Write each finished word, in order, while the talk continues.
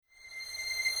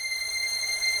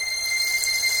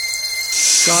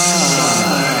What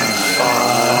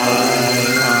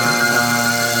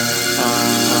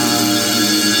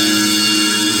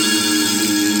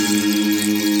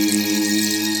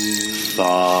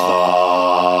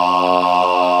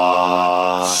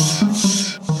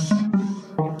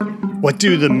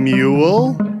do the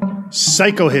Mule,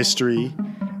 Psychohistory,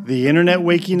 the Internet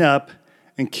Waking Up,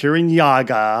 and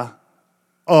Kirinyaga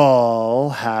all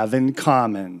have in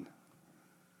common?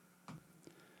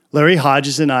 Larry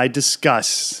Hodges and I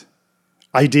discuss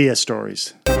idea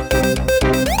stories.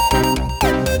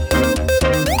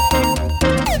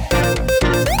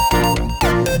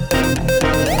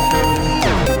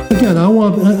 Again, I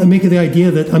want to make it the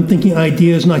idea that I'm thinking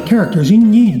ideas, not characters. You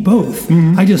need both.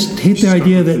 Mm-hmm. I just hate the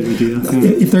idea that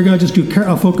if they're going to just do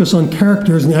focus on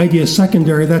characters and the idea is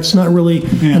secondary, that's not really,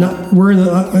 we're in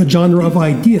a genre of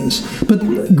ideas.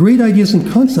 But great ideas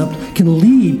and concept can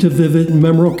lead to vivid and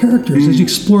memorable characters as you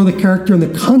explore the character in the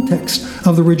context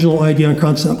of the original idea and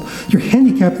concept. You're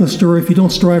handicapped in the story if you don't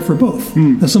strive for both.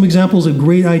 Now, some examples of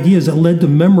great ideas that led to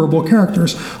memorable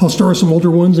characters. I'll start with some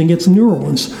older ones and get some newer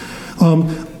ones.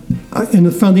 In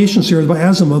the Foundation series by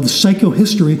Asimov, the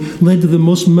Psychohistory led to the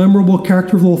most memorable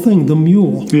character of the whole thing, the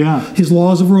Mule. Yeah. His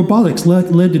Laws of Robotics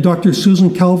led to Dr.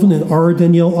 Susan Calvin and R.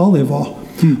 Danielle Olival.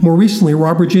 More recently,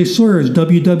 Robert J. Sawyer's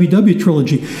WWW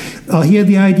trilogy. He had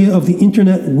the idea of the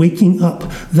Internet waking up.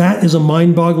 That is a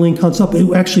mind-boggling concept.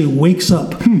 It actually wakes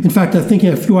up. In fact, I think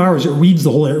in a few hours it reads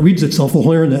itself, the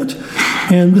whole Internet.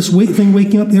 And this thing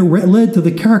waking up, it led to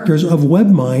the characters of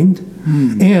WebMind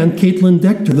and Caitlin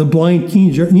Dechter, the blind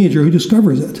teenager who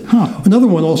discovers it. Another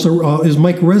one also is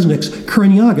Mike Resnick's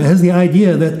Kirinyaga. It has the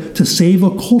idea that to save a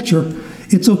culture,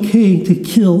 it's okay to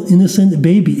kill innocent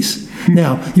babies.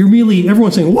 Now,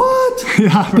 everyone's saying, what?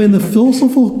 Yeah. But in the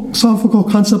philosophical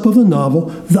concept of the novel,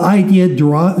 the idea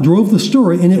drove the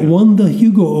story, and it won the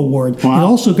Hugo Award. Wow. It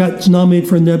also got nominated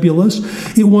for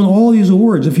Nebulas. It won all these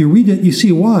awards. If you read it, you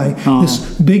see why. This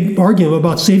big argument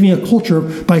about saving a culture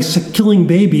by killing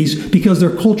babies because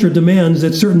their culture demands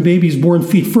that certain babies born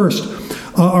feet first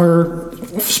are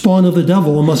spawn of the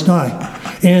devil and must die.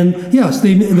 And yes,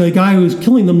 the guy who's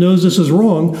killing them knows this is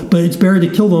wrong, but it's better to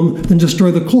kill them than destroy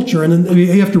the culture. And then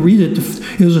you have to read it.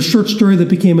 It was a short story that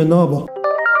became a novel.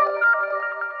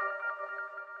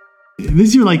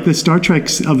 These are like the Star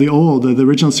Treks of the old, the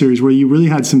original series, where you really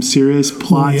had some serious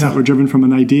plots that were driven from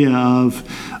an idea of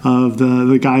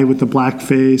the guy with the black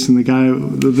face and the guy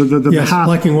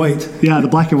black and white. Yeah, the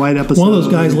black and white episode. One of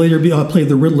those guys later played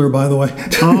the Riddler, by the way.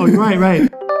 Oh, right.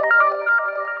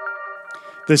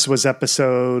 This was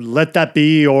episode Let That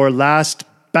Be Your Last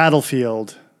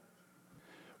Battlefield,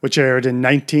 which aired in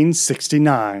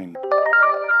 1969.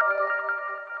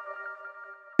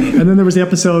 And then there was the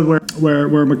episode where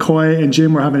McCoy and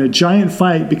Jim were having a giant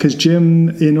fight because Jim,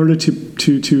 in order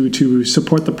to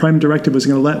support the Prime Directive, was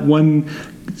going to let one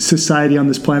society on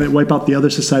this planet wipe out the other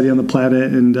society on the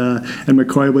planet, and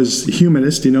McCoy was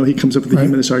humanist. He comes up with the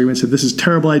humanist argument, said, "This is a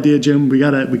terrible idea, Jim. We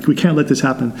can't let this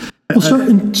happen."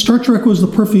 Well, Star Trek was the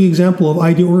perfect example of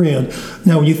idea-oriented.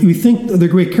 Now, we think they're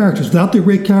great characters. Without the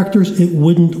great characters, it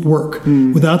wouldn't work.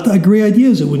 Without the great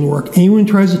ideas, it wouldn't work. Anyone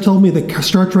tries to tell me that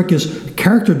Star Trek is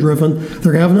character-driven,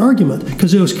 they're going to have an argument,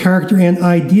 because it was character and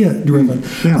idea-driven.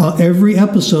 Every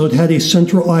episode had a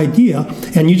central idea,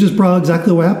 and you just brought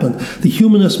exactly what happened. The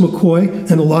humanist McCoy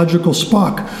and the logical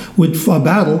Spock would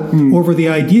battle over the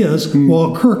ideas,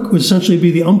 while Kirk would essentially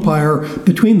be the umpire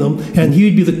between them, and he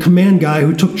would be the command guy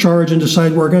who took charge and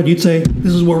decide what we're going to do. You'd say,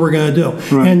 this is what we're going to do.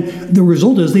 Right. And the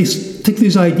result is they take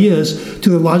these ideas to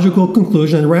the logical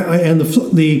conclusion and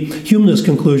the humanist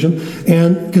conclusion.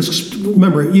 And because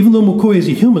remember, even though McCoy is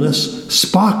a humanist,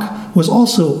 Spock was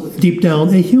also deep down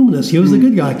a humanist. He was the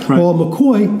good guy. Right. While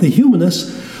McCoy, the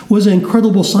humanist, was an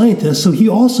incredible scientist, so he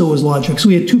also was logic. So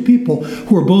we had two people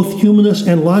who were both humanist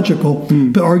and logical,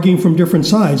 but arguing from different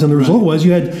sides. And the result was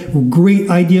you had great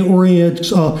idea-oriented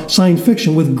science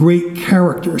fiction with great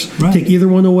characters. Right. Take either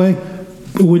one away,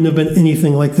 it wouldn't have been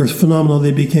anything like the phenomenon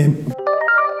they became.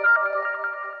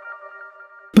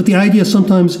 But the idea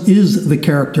sometimes is the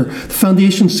character. The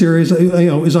Foundation series,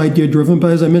 is idea-driven,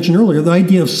 but as I mentioned earlier, the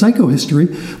idea of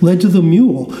psychohistory led to the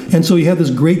Mule. And so you have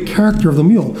this great character of the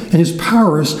Mule, and his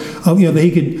powers, that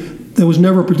he could that was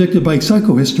never predicted by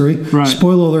psychohistory. Right.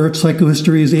 Spoiler alert: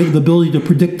 psychohistory is the ability to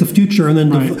predict the future and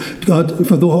then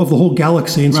for the whole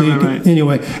galaxy. And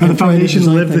anyway, and the Foundation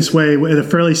lived this way in a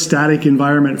fairly static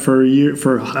environment for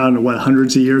I don't know what,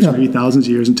 hundreds of years, maybe thousands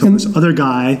of years, until this other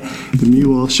guy, the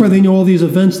Mule, where they know all these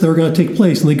events that were going to take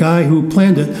place, and the guy who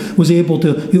planned it was able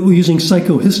to, using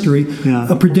psychohistory,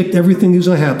 predict everything that was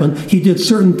going to happen. He did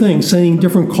certain things, sending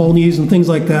different colonies and things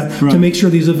like that to make sure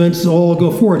these events all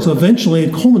go forward. So eventually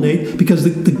it culminated because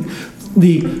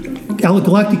the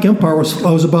Galactic Empire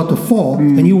was about to fall,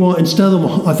 and you want, instead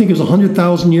of, I think it was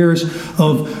 100,000 years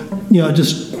of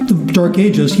just the Dark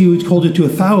Ages, he would hold it to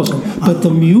 1,000. But the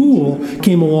Mule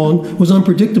came along, was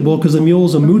unpredictable because the Mule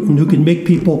is a mutant who can make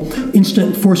people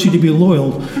force you to be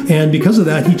loyal, and because of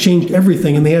that, he changed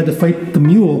everything, and they had to fight the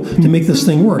Mule to make this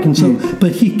thing work. And so,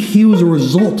 but he was a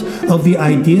result of the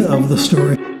idea of the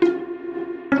story.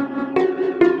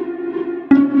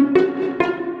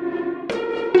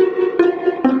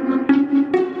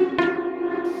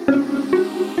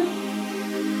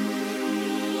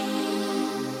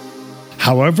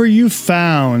 However you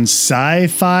found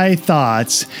Sci-Fi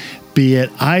Thoughts, be it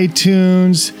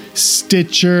iTunes,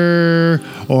 Stitcher,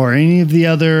 or any of the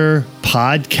other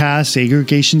podcast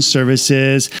aggregation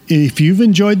services, if you've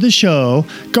enjoyed the show,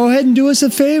 go ahead and do us a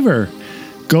favor.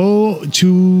 Go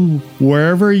to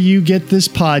wherever you get this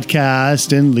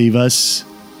podcast and leave us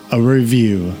a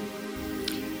review.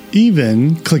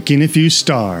 Even clicking a few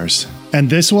stars. And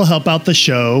this will help out the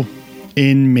show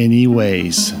in many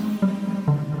ways.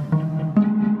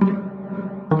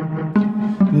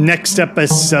 Next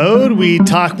episode, we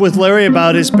talk with Larry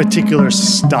about his particular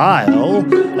style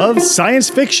of science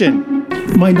fiction.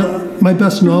 My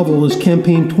best novel is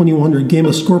Campaign 2100, Game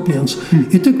of Scorpions.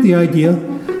 It took the idea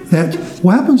that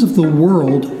what happens if the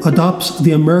world adopts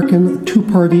the American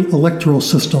two-party electoral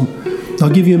system? I'll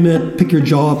give you a minute, pick your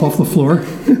jaw up off the floor.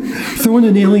 Throw in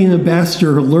an alien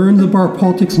ambassador who learns about our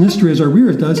politics and history as our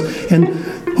readers does, and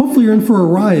hopefully you're in for a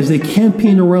ride as they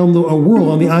campaign around a world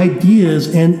on the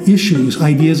ideas and issues,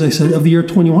 I said, of the year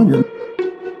 2100.